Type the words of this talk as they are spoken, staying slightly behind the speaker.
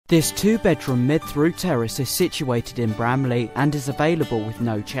This 2-bedroom mid-through terrace is situated in Bramley and is available with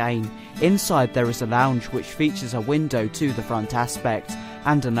no chain. Inside there is a lounge which features a window to the front aspect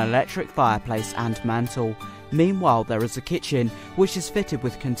and an electric fireplace and mantel. Meanwhile there is a kitchen which is fitted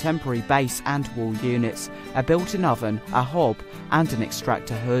with contemporary base and wall units, a built-in oven, a hob and an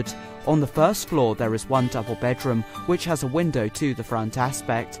extractor hood. On the first floor there is one double bedroom which has a window to the front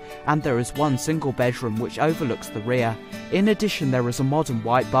aspect, and there is one single bedroom which overlooks the rear. In addition there is a modern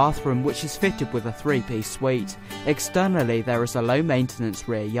white bathroom which is fitted with a 3-piece suite. Externally there is a low maintenance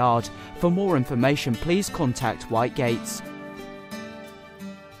rear yard. For more information please contact White Gates.